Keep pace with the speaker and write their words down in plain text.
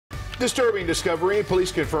Disturbing discovery.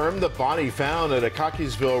 Police confirmed the body found at a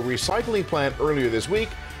Cockeysville recycling plant earlier this week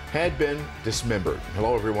had been dismembered.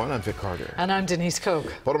 Hello, everyone. I'm Vic Carter. And I'm Denise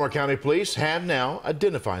Koch. Baltimore County Police have now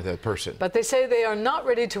identified that person. But they say they are not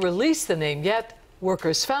ready to release the name yet.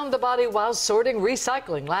 Workers found the body while sorting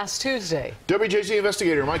recycling last Tuesday. WJZ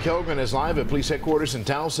investigator Mike Helgren is live at police headquarters in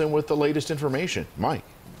Towson with the latest information. Mike.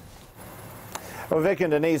 Well, Vic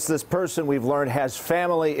and Denise, this person we've learned has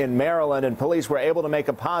family in Maryland, and police were able to make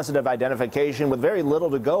a positive identification with very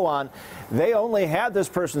little to go on. They only had this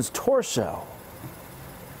person's torso.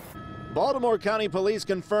 Baltimore County Police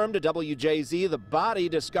confirmed to WJZ the body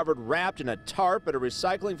discovered wrapped in a tarp at a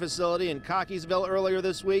recycling facility in Cockeysville earlier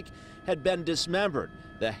this week had been dismembered.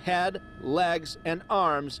 The head, legs, and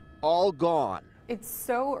arms all gone. It's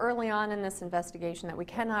so early on in this investigation that we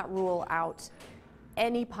cannot rule out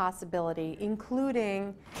any possibility,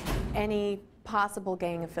 including any possible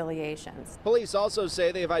gang affiliations. Police also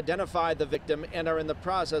say they have identified the victim and are in the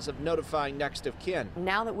process of notifying next of kin.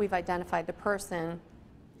 Now that we've identified the person,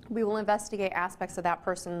 we will investigate aspects of that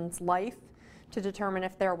person's life to determine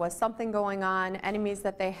if there was something going on, enemies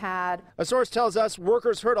that they had. A source tells us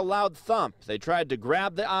workers heard a loud thump. They tried to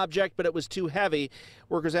grab the object, but it was too heavy.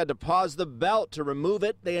 Workers had to pause the belt to remove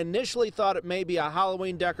it. They initially thought it may be a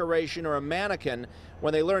Halloween decoration or a mannequin.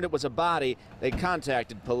 When they learned it was a body, they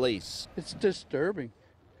contacted police. It's disturbing,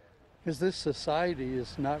 because this society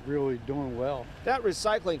is not really doing well. That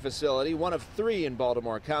recycling facility, one of 3 in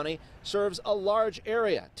Baltimore County, serves a large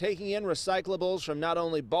area, taking in recyclables from not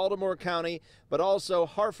only Baltimore County, but also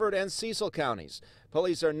Harford and Cecil counties.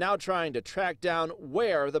 Police are now trying to track down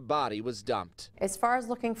where the body was dumped. As far as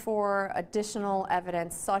looking for additional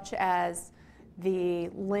evidence, such as the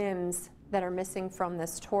limbs that are missing from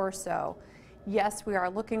this torso, yes, we are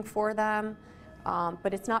looking for them.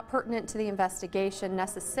 But it's not pertinent to the investigation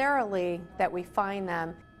necessarily that we find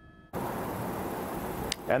them.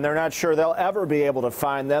 And they're not sure they'll ever be able to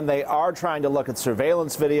find them. They are trying to look at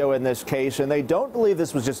surveillance video in this case, and they don't believe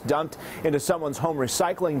this was just dumped into someone's home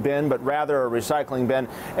recycling bin, but rather a recycling bin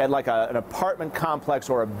at like an apartment complex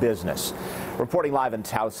or a business. Reporting live in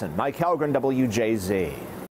Towson, Mike Helgren, WJZ.